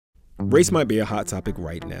Race might be a hot topic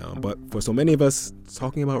right now, but for so many of us,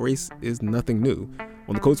 talking about race is nothing new.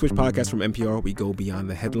 On the Code Switch podcast from NPR, we go beyond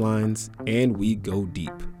the headlines and we go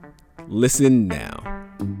deep. Listen now.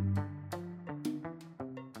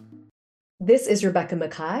 This is Rebecca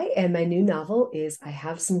Makkai, and my new novel is I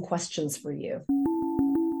Have Some Questions for You.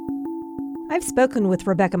 I've spoken with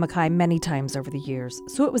Rebecca Makkai many times over the years,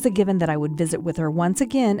 so it was a given that I would visit with her once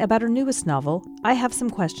again about her newest novel, I Have Some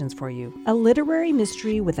Questions for You, a literary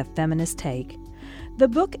mystery with a feminist take. The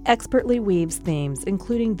book expertly weaves themes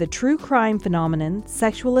including the true crime phenomenon,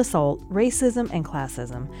 sexual assault, racism, and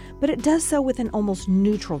classism, but it does so with an almost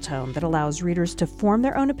neutral tone that allows readers to form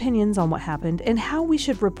their own opinions on what happened and how we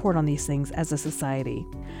should report on these things as a society.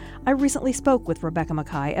 I recently spoke with Rebecca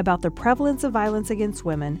Makkai about the prevalence of violence against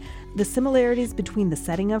women, the similarities between the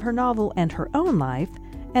setting of her novel and her own life,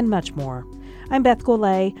 and much more. I'm Beth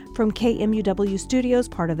Golay from KMUW Studios,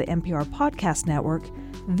 part of the NPR Podcast Network.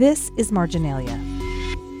 This is Marginalia.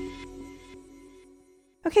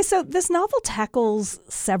 Okay, so this novel tackles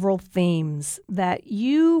several themes that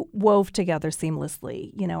you wove together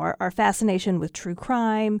seamlessly. You know, our fascination with true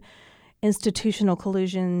crime, institutional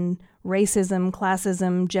collusion, racism,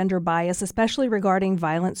 classism, gender bias, especially regarding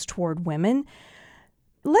violence toward women.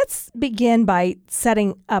 Let's begin by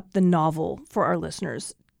setting up the novel for our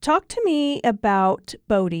listeners. Talk to me about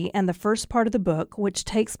Bodhi and the first part of the book, which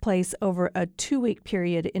takes place over a 2-week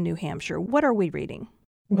period in New Hampshire. What are we reading?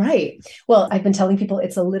 Right. Well, I've been telling people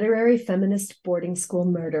it's a literary feminist boarding school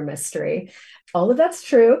murder mystery. All of that's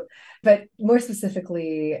true. But more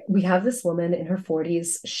specifically, we have this woman in her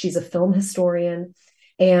 40s. She's a film historian,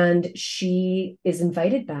 and she is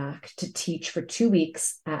invited back to teach for 2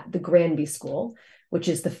 weeks at the Granby School, which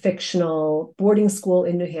is the fictional boarding school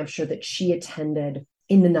in New Hampshire that she attended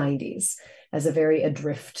in the 90s as a very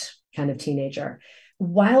adrift kind of teenager.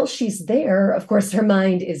 While she's there, of course, her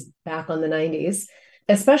mind is back on the 90s,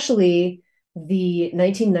 especially the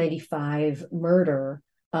 1995 murder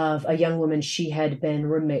of a young woman she had been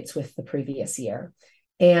roommates with the previous year.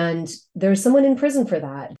 And there's someone in prison for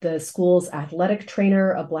that. The school's athletic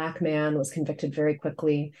trainer, a Black man, was convicted very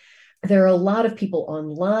quickly. There are a lot of people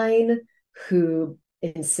online who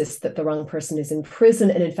insist that the wrong person is in prison.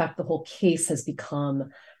 And in fact, the whole case has become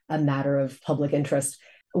a matter of public interest.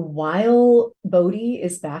 While Bodhi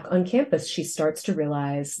is back on campus, she starts to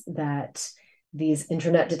realize that these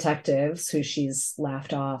internet detectives who she's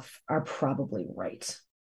laughed off are probably right.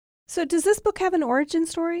 So does this book have an origin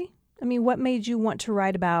story? I mean, what made you want to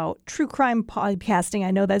write about true crime podcasting?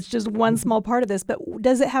 I know that's just one small part of this, but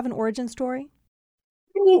does it have an origin story?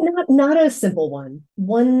 I mean, not a simple one.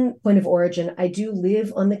 One point of origin, I do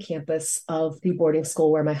live on the campus of the boarding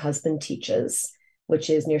school where my husband teaches, which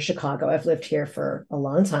is near Chicago. I've lived here for a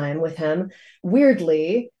long time with him.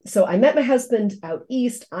 Weirdly, so I met my husband out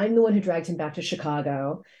east. I'm the one who dragged him back to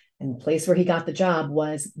Chicago. And the place where he got the job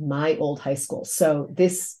was my old high school. So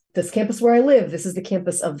this campus where I live, this is the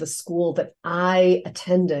campus of the school that I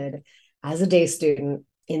attended as a day student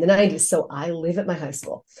in the 90s. So I live at my high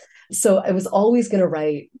school. So I was always going to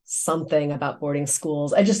write something about boarding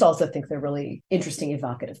schools. I just also think they're really interesting,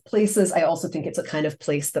 evocative places. I also think it's a kind of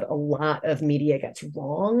place that a lot of media gets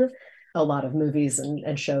wrong. A lot of movies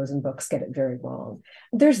and shows and books get it very wrong.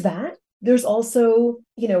 There's that. There's also,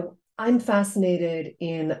 I'm fascinated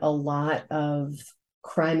in a lot of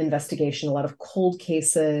crime investigation, a lot of cold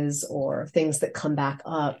cases or things that come back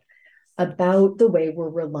up about the way we're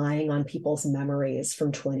relying on people's memories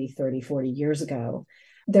from 20, 30, 40 years ago.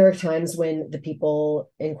 There are times when the people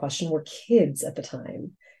in question were kids at the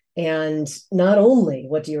time. And not only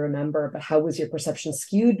what do you remember, but how was your perception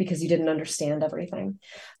skewed because you didn't understand everything.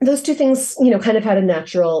 Those two things, kind of had a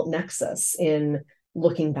natural nexus in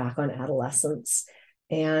looking back on adolescence.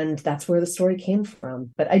 And that's where the story came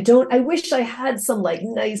from. But I wish I had some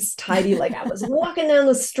nice, tidy, I was walking down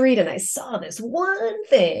the street and I saw this one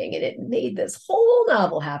thing and it made this whole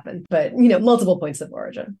novel happen. But, multiple points of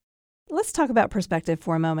origin. Let's talk about perspective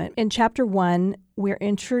for a moment. In Chapter 1, we're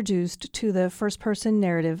introduced to the first-person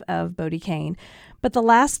narrative of Bodhi Kane. But the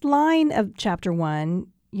last line of Chapter 1,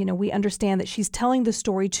 we understand that she's telling the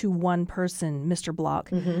story to one person, Mr. Block.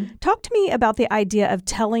 Mm-hmm. Talk to me about the idea of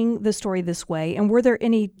telling the story this way, and were there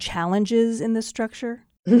any challenges in this structure?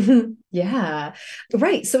 Yeah,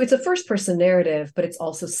 right. So it's a first-person narrative, but it's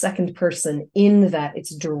also second person in that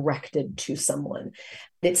it's directed to someone.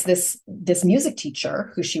 It's this music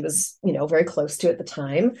teacher who she was, very close to at the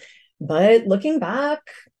time, but looking back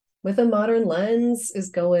with a modern lens is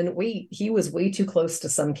going, wait, he was way too close to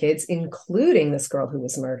some kids, including this girl who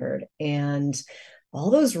was murdered. And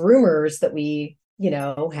all those rumors that we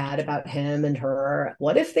had about him and her.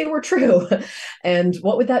 What if they were true? And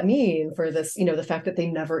what would that mean for this, the fact that they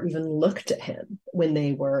never even looked at him when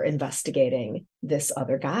they were investigating this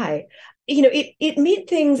other guy? It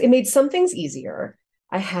made some things easier.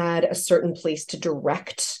 I had a certain place to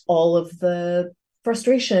direct all of the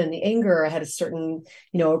frustration, the anger. I had a certain,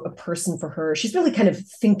 a person for her. She's really kind of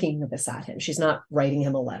thinking this at him. She's not writing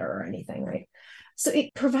him a letter or anything, right? So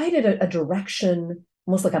it provided a direction,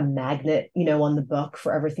 almost like a magnet, on the book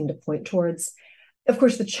for everything to point towards. Of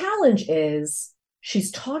course, the challenge is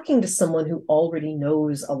she's talking to someone who already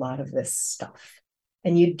knows a lot of this stuff.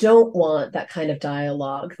 And you don't want that kind of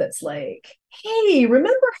dialogue that's like, hey,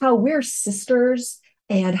 remember how we're sisters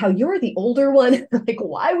and how you're the older one? Like,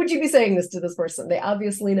 why would you be saying this to this person? They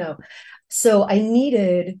obviously know. So I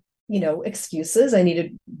needed, excuses. I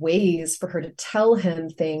needed ways for her to tell him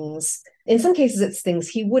things. In some cases, it's things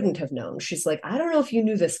he wouldn't have known. She's like, I don't know if you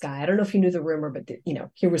knew this guy. I don't know if you knew the rumor, but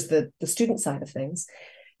here was the student side of things.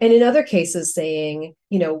 And in other cases saying,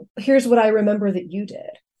 here's what I remember that you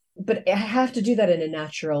did. But I have to do that in a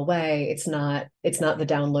natural way. It's not the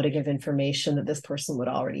downloading of information that this person would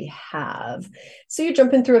already have. So you're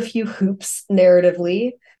jumping through a few hoops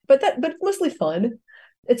narratively, but mostly fun.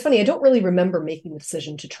 It's funny, I don't really remember making the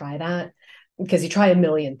decision to try that, because you try a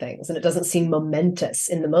million things and it doesn't seem momentous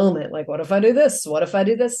in the moment. Like, what if I do this? What if I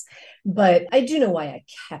do this? But I do know why I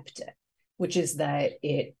kept it, which is that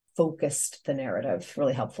it focused the narrative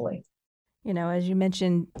really helpfully. As you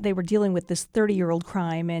mentioned, they were dealing with this 30-year-old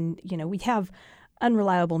crime, and, we have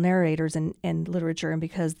unreliable narrators in literature, and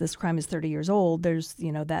because this crime is 30 years old, there's,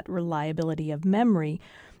 that reliability of memory.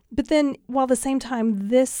 But then, while at the same time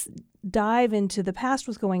this dive into the past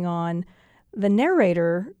was going on, the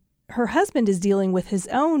narrator, her husband, is dealing with his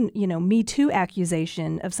own, Me Too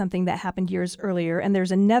accusation of something that happened years earlier, and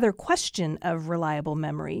there's another question of reliable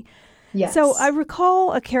memory. Yes. So I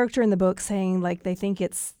recall a character in the book saying, like, they think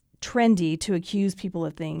it's trendy to accuse people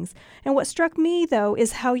of things. And what struck me, though,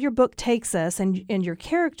 is how your book takes us and your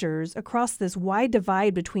characters across this wide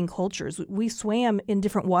divide between cultures. We swam in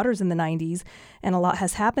different waters in the 90s, and a lot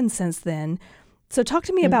has happened since then. So talk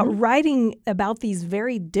to me about writing about these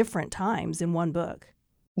very different times in one book.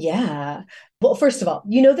 Yeah. Well, first of all,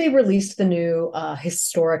 they released the new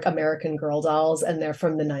historic American Girl dolls, and they're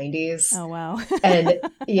from the 90s. Oh, wow. And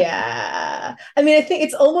yeah, I mean, I think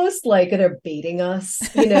it's almost like they're baiting us,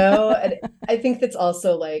 And I think that's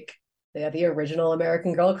also like, they have the original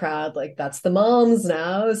American Girl crowd. Like, that's the moms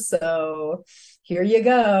now. So here you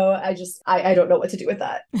go. I don't know what to do with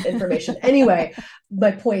that information. Anyway,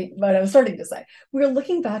 my point, what I was starting to say, we're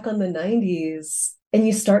looking back on the 90s, and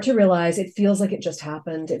you start to realize it feels like it just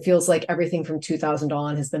happened. It feels like everything from 2000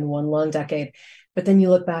 on has been one long decade. But then you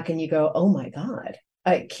look back and you go, oh my God,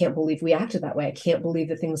 I can't believe we acted that way. I can't believe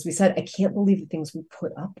the things we said. I can't believe the things we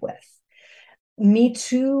put up with. Me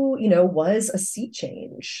Too, was a sea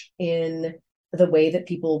change in the way that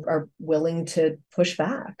people are willing to push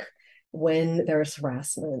back when there's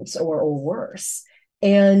harassment or worse.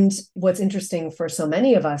 And what's interesting for so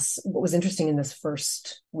many of us, what was interesting in this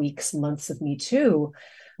first weeks, months of Me Too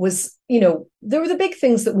was, there were the big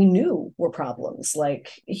things that we knew were problems,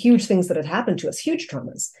 like huge things that had happened to us, huge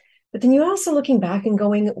traumas. But then you're also looking back and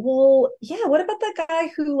going, well, yeah, what about that guy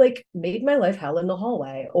who made my life hell in the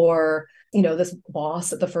hallway? Or, this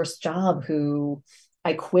boss at the first job who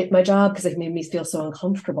I quit my job because it made me feel so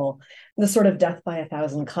uncomfortable. The sort of death by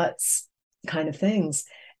 1,000 cuts kind of things.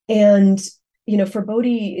 And for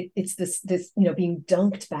Bodhi, it's this being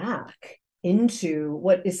dunked back into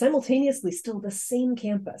what is simultaneously still the same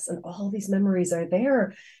campus, and all these memories are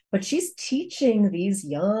there, but she's teaching these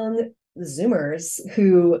young Zoomers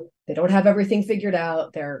who they don't have everything figured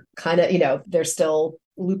out. They're kind of, they're still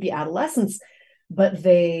loopy adolescents, but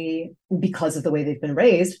they, because of the way they've been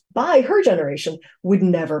raised by her generation, would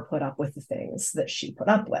never put up with the things that she put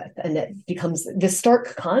up with. And it becomes this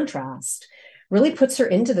stark contrast really puts her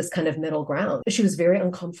into this kind of middle ground. She was very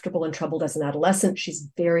uncomfortable and troubled as an adolescent. She's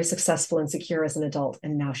very successful and secure as an adult.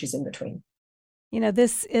 And now she's in between.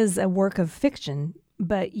 This is a work of fiction,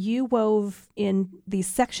 but you wove in these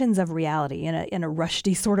sections of reality in a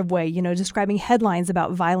Rushdie sort of way, describing headlines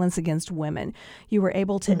about violence against women. You were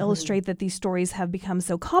able to illustrate that these stories have become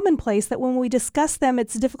so commonplace that when we discuss them,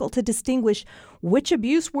 it's difficult to distinguish which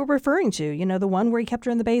abuse we're referring to. The one where he kept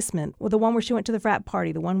her in the basement, or the one where she went to the frat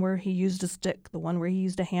party, the one where he used a stick, the one where he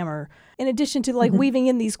used a hammer. In addition to weaving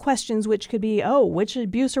in these questions, which could be, which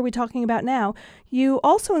abuse are we talking about now? You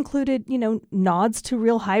also included, nods to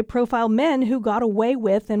real high-profile men who got away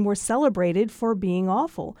with and were celebrated for being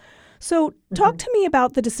awful. So talk to me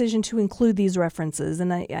about the decision to include these references.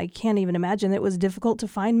 And I can't even imagine it was difficult to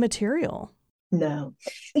find material. No.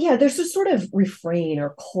 Yeah, there's this sort of refrain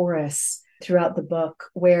or chorus throughout the book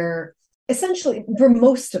where essentially, for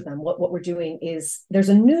most of them, what we're doing is there's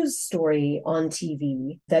a news story on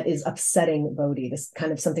TV that is upsetting Bodhi, this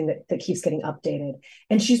kind of something that keeps getting updated.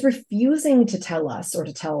 And she's refusing to tell us or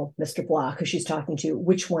to tell Mr. Block, who she's talking to,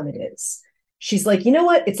 which one it is. She's like, you know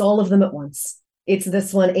what? It's all of them at once. It's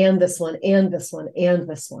this one and this one and this one and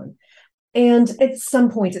this one. And at some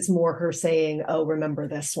point, it's more her saying, oh, remember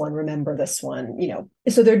this one, you know.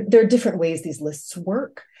 So there are different ways these lists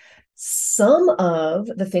work. Some of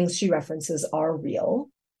the things she references are real.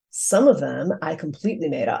 Some of them I completely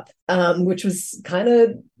made up, which was kind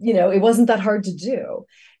of, you know, it wasn't that hard to do.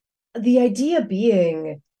 The idea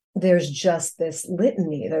being there's just this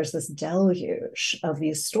litany, there's this deluge of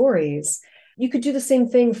these stories. You could do the same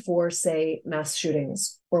thing for, say, mass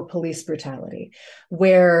shootings or police brutality,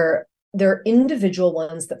 where there are individual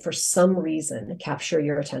ones that for some reason capture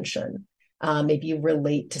your attention. Maybe you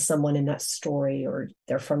relate to someone in that story, or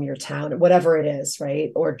they're from your town, or whatever it is,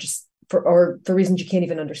 right? Or just for reasons you can't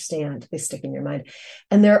even understand, they stick in your mind.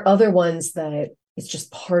 And there are other ones that it's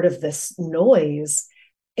just part of this noise.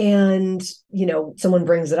 And, you know, someone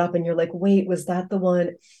brings it up and you're like, wait, was that the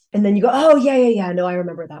one? And then you go, oh, yeah. No, I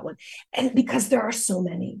remember that one. And because there are so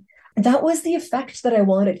many, that was the effect that I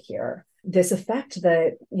wanted here. This effect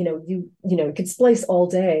that, you could splice all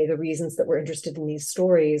day the reasons that we're interested in these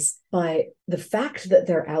stories, but the fact that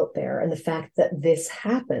they're out there and the fact that this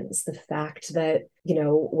happens, the fact that,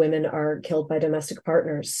 women are killed by domestic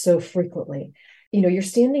partners so frequently, you're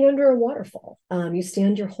standing under a waterfall. You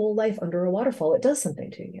stand your whole life under a waterfall. It does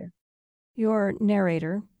something to you. Your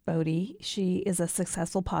narrator, Bodhi, she is a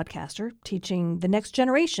successful podcaster teaching the next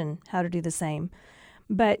generation how to do the same.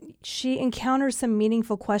 But she encounters some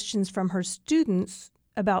meaningful questions from her students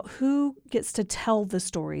about who gets to tell the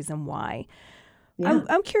stories and why. Yeah.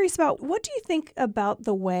 I'm curious about, what do you think about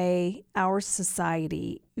the way our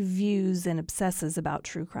society views and obsesses about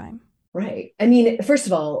true crime? Right. I mean, first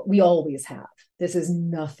of all, we always have. This is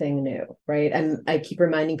nothing new, right? And I keep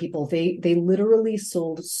reminding people, they literally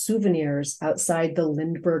sold souvenirs outside the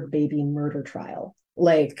Lindbergh baby murder trial.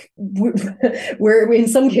 Like we're in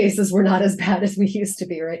some cases, we're not as bad as we used to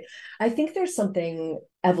be, right? I think there's something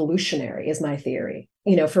evolutionary, is my theory,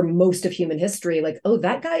 for most of human history, like, oh,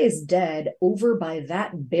 that guy is dead over by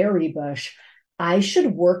that berry bush. I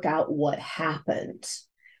should work out what happened.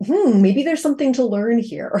 Maybe there's something to learn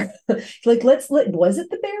here. Like, was it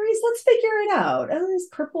the berries? Let's figure it out. Oh, there's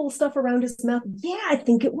purple stuff around his mouth. Yeah, I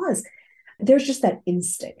think it was. There's just that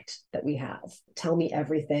instinct that we have. Tell me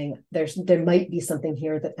everything. There might be something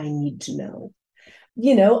here that I need to know.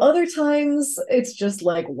 Other times it's just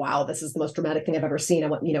like, wow, this is the most dramatic thing I've ever seen. I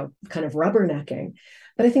want, kind of rubbernecking.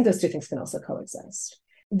 But I think those two things can also coexist.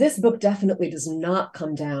 This book definitely does not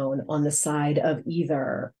come down on the side of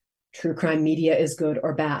either true crime media is good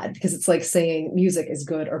or bad, because it's like saying music is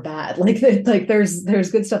good or bad. Like there's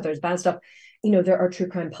good stuff, there's bad stuff. There are true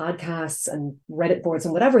crime podcasts and Reddit boards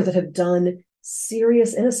and whatever that have done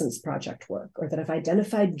serious Innocence Project work, or that have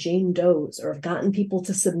identified Jane Does, or have gotten people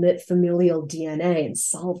to submit familial DNA and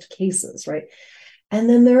solved cases, right? And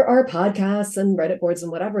then there are podcasts and Reddit boards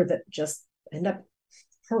and whatever that just end up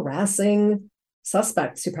harassing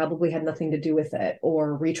suspects who probably had nothing to do with it,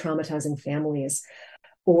 or re-traumatizing families,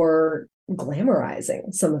 or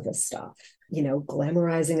glamorizing some of this stuff,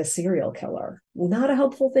 glamorizing a serial killer. Not a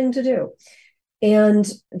helpful thing to do. And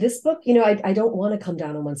this book, I don't want to come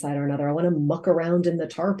down on one side or another. I want to muck around in the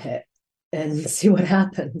tar pit and see what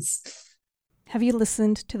happens. Have you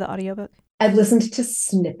listened to the audiobook? I've listened to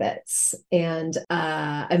snippets, and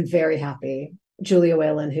I'm very happy. Julia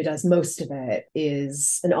Whalen, who does most of it,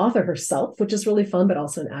 is an author herself, which is really fun, but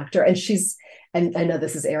also an actor. And I know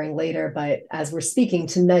this is airing later, but as we're speaking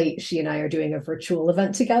tonight, she and I are doing a virtual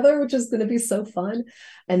event together, which is going to be so fun.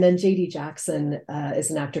 And then JD Jackson is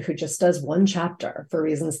an actor who just does one chapter for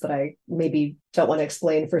reasons that I maybe don't want to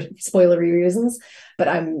explain, for spoilery reasons, but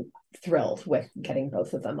I'm thrilled with getting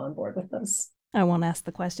both of them on board with this. I won't ask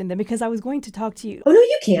the question then, because I was going to talk to you. Oh, no,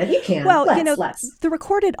 you can. Well, the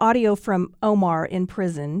recorded audio from Omar in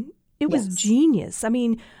prison, it was genius. I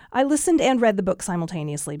mean, I listened and read the book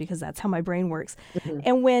simultaneously, because that's how my brain works. Mm-hmm.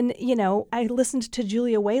 And when, I listened to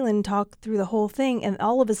Julia Whalen talk through the whole thing, and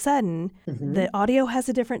all of a sudden, the audio has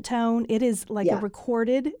a different tone. It is like a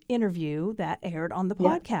recorded interview that aired on the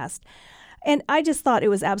podcast. And I just thought it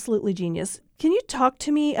was absolutely genius. Can you talk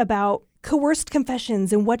to me about coerced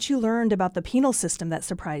confessions and what you learned about the penal system that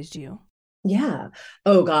surprised you? Yeah.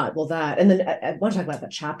 Oh, God. Well, that. And then I want to talk about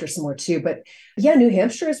that chapter some more, too. But yeah, New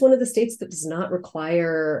Hampshire is one of the states that does not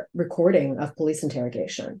require recording of police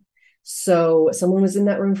interrogation. So someone was in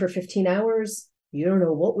that room for 15 hours. You don't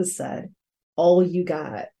know what was said. All you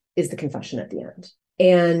got is the confession at the end.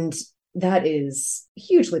 And that is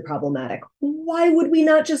hugely problematic. Why would we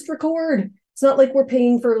not just record? It's not like we're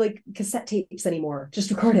paying for like cassette tapes anymore.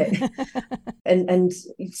 Just record it. and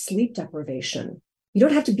sleep deprivation. You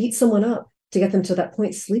don't have to beat someone up to get them to that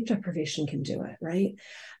point. Sleep deprivation can do it, right?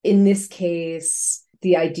 In this case,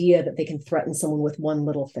 the idea that they can threaten someone with one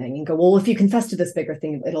little thing and go, well, if you confess to this bigger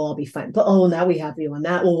thing, it'll all be fine. But oh, now we have you on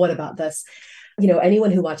that. Well, what about this?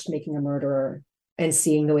 Anyone who watched Making a Murderer and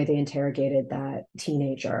seeing the way they interrogated that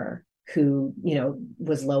teenager who,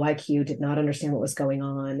 was low IQ, did not understand what was going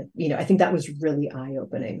on. I think that was really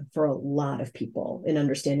eye-opening for a lot of people in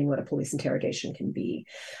understanding what a police interrogation can be.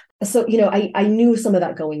 So, I knew some of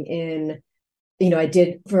that going in. I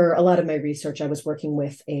did, for a lot of my research, I was working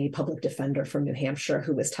with a public defender from New Hampshire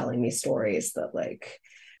who was telling me stories that like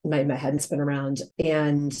my head hadn't spin around.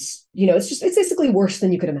 And, it's basically worse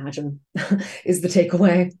than you could imagine is the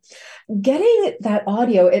takeaway. Getting that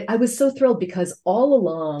audio, I was so thrilled because all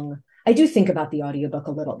along, I do think about the audiobook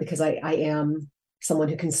a little because I am someone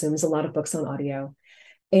who consumes a lot of books on audio.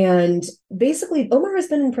 And basically, Omar has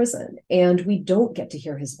been in prison and we don't get to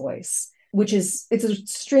hear his voice, it's a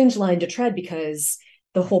strange line to tread because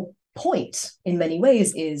the whole point in many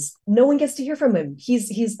ways is no one gets to hear from him.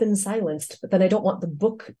 He's been silenced, but then I don't want the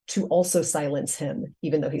book to also silence him,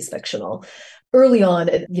 even though he's fictional. Early on,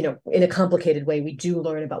 in a complicated way, we do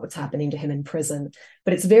learn about what's happening to him in prison,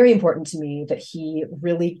 but it's very important to me that he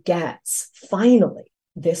really gets, finally,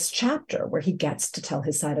 this chapter where he gets to tell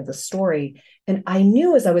his side of the story. And I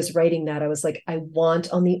knew as I was writing that, I was like, I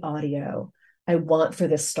want on the audio, I want for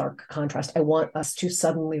this stark contrast. I want us to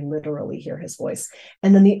suddenly literally hear his voice.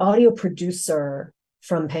 And then the audio producer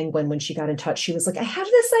from Penguin, when she got in touch, she was like, I have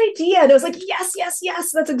this idea. And I was like, yes, yes,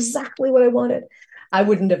 yes, that's exactly what I wanted. I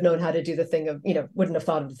wouldn't have known how to do the thing of, wouldn't have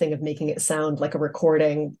thought of the thing of making it sound like a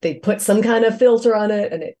recording. They put some kind of filter on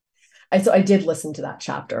it. And so I did listen to that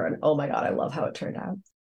chapter and oh my God, I love how it turned out.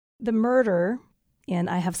 The murder, and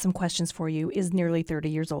I have some questions for you, is nearly 30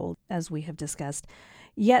 years old, as we have discussed.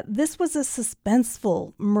 Yet this was a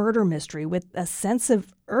suspenseful murder mystery with a sense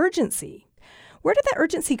of urgency. Where did that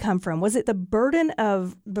urgency come from? Was it the burden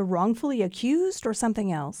of the wrongfully accused or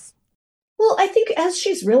something else? Well, I think as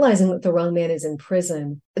she's realizing that the wrong man is in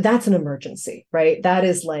prison, that's an emergency, right? That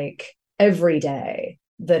is like every day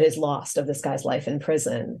that is lost of this guy's life in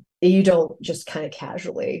prison. You don't just kind of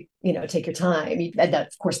casually, take your time. And that,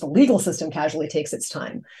 of course, the legal system casually takes its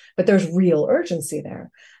time, but there's real urgency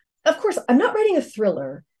there. Of course, I'm not writing a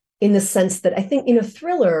thriller in the sense that I think in a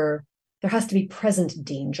thriller, there has to be present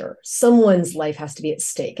danger. Someone's life has to be at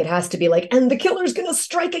stake. It has to be like, and the killer's going to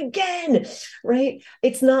strike again, right?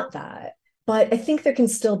 It's not that. But I think there can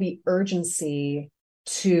still be urgency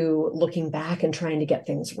to looking back and trying to get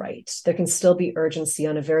things right. There can still be urgency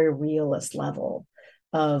on a very realist level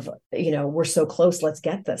of, we're so close, let's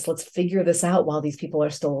get this. Let's figure this out while these people are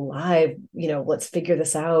still alive. Let's figure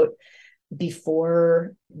this out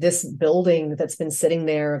before this building that's been sitting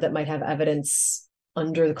there that might have evidence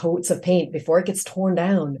under the coats of paint, before it gets torn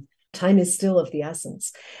down. Time is still of the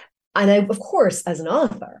essence. And I, of course, as an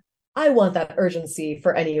author, I want that urgency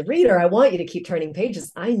for any reader. I want you to keep turning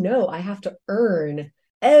pages. I know I have to earn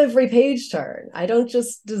every page turn. I don't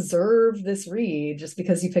just deserve this read. Just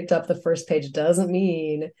because you picked up the first page doesn't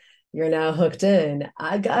mean you're now hooked in.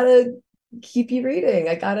 I gotta keep you reading.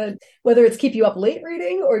 I gotta, whether it's keep you up late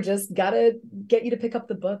reading or just gotta get you to pick up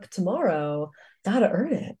the book tomorrow, gotta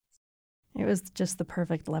earn it. It was just the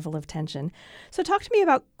perfect level of tension. So talk to me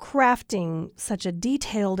about crafting such a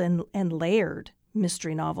detailed and layered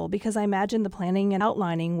mystery novel, because I imagine the planning and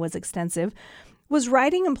outlining was extensive. Was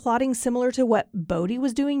writing and plotting similar to what Bodhi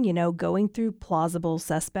was doing, going through plausible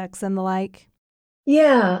suspects and the like?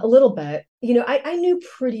 Yeah, a little bit. I knew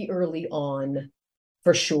pretty early on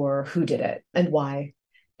for sure who did it and why.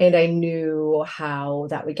 And I knew how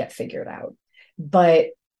that would get figured out. But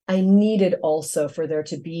I needed also for there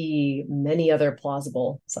to be many other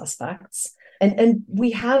plausible suspects. And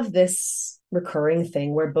we have this recurring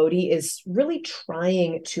thing where Bodhi is really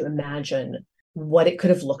trying to imagine what it could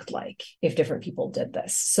have looked like if different people did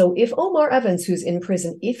this. So if Omar Evans, who's in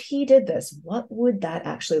prison, if he did this, what would that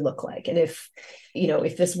actually look like? And if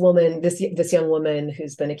this woman, this young woman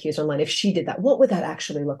who's been accused online, if she did that, what would that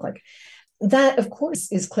actually look like? That, of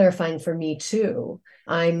course, is clarifying for me too.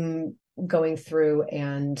 I'm going through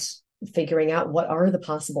and figuring out what are the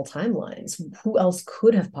possible timelines. Who else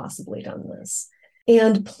could have possibly done this?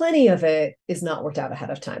 And plenty of it is not worked out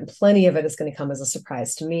ahead of time. Plenty of it is going to come as a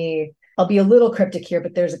surprise to me. I'll be a little cryptic here,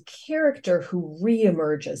 but there's a character who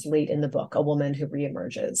reemerges late in the book, a woman who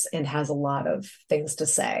reemerges and has a lot of things to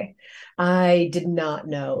say. I did not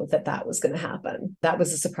know that that was going to happen. That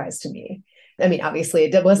was a surprise to me. I mean, obviously,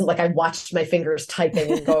 it wasn't like I watched my fingers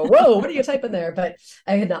typing and go, whoa, what are you typing there? But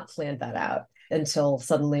I had not planned that out until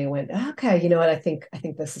suddenly I went, okay, you know what? I think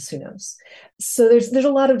this is, who knows. So there's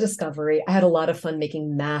a lot of discovery. I had a lot of fun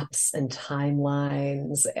making maps and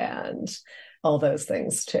timelines and all those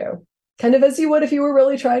things too. Kind of as you would if you were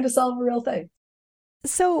really trying to solve a real thing.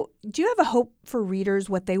 So do you have a hope for readers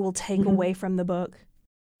what they will take away from the book?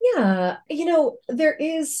 Yeah, there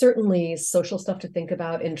is certainly social stuff to think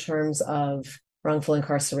about in terms of wrongful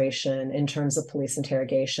incarceration, in terms of police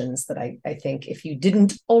interrogations, that I think if you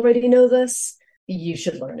didn't already know this, you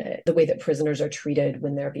should learn it. The way that prisoners are treated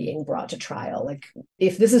when they're being brought to trial. Like,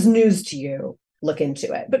 if this is news to you, look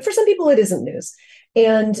into it. But for some people, it isn't news.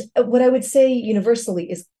 And what I would say universally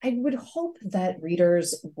is I would hope that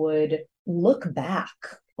readers would look back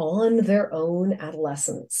on their own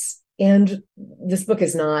adolescence. And this book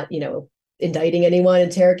is not, indicting anyone,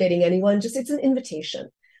 interrogating anyone, just it's an invitation.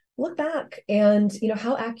 Look back and,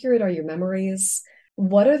 how accurate are your memories?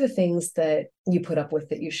 What are the things that you put up with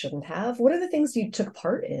that you shouldn't have? What are the things you took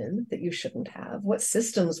part in that you shouldn't have? What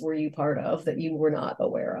systems were you part of that you were not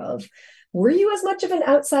aware of? Were you as much of an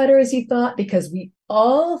outsider as you thought? Because we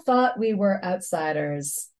all thought we were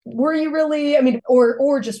outsiders. Were you really? I mean,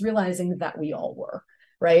 or just realizing that we all were,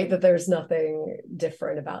 right? That there's nothing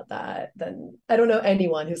different about that than, I don't know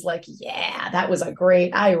anyone who's like, yeah, that was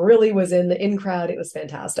I really was in the in crowd. It was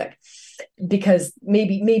fantastic. Because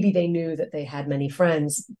maybe they knew that they had many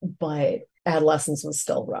friends, but adolescence was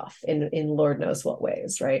still rough in Lord knows what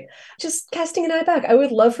ways, right? Just casting an eye back. I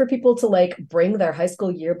would love for people to bring their high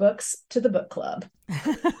school yearbooks to the book club.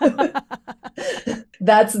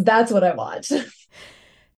 That's what I want.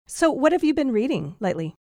 So what have you been reading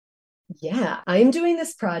lately? Yeah, I'm doing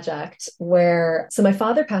this project so my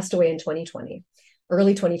father passed away in 2020,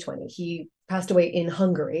 early 2020. He passed away in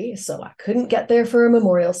Hungary, so I couldn't get there for a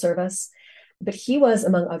memorial service, but he was,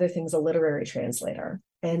 among other things, a literary translator.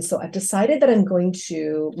 And so I've decided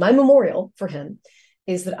that my memorial for him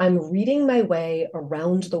is that I'm reading my way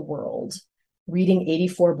around the world, reading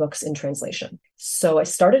 84 books in translation. So I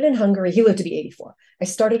started in Hungary. He lived to be 84. I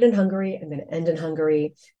started in Hungary. I'm going to end in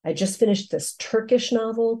Hungary. I just finished this Turkish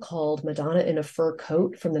novel called Madonna in a Fur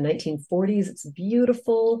Coat from the 1940s. It's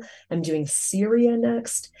beautiful. I'm doing Syria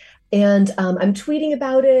next. And I'm tweeting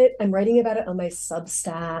about it. I'm writing about it on my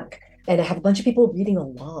Substack. And I have a bunch of people reading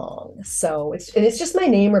along. So it's just my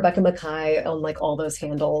name, Rebecca Makkai, on all those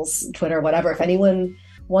handles, Twitter, whatever. If anyone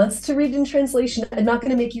wants to read in translation, I'm not going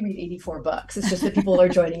to make you read 84 books. It's just that people are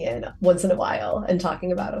joining in once in a while and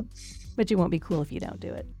talking about them. But you won't be cool if you don't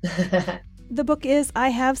do it. The book is I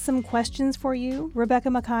Have Some Questions for You. Rebecca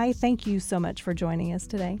Makkai, thank you so much for joining us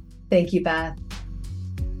today. Thank you, Beth.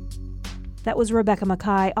 That was Rebecca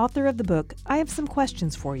Makkai, author of the book I Have Some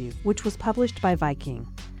Questions for You, which was published by Viking.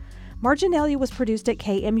 Marginalia was produced at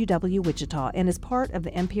KMUW Wichita and is part of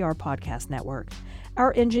the NPR Podcast Network.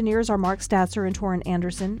 Our engineers are Mark Statzer and Torrin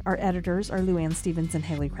Anderson. Our editors are Luann Stevens and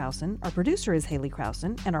Haley Krausen. Our producer is Haley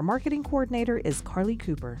Krausen, and our marketing coordinator is Carly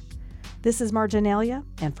Cooper. This is Marginalia,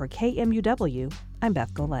 and for KMUW, I'm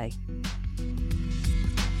Beth Golay.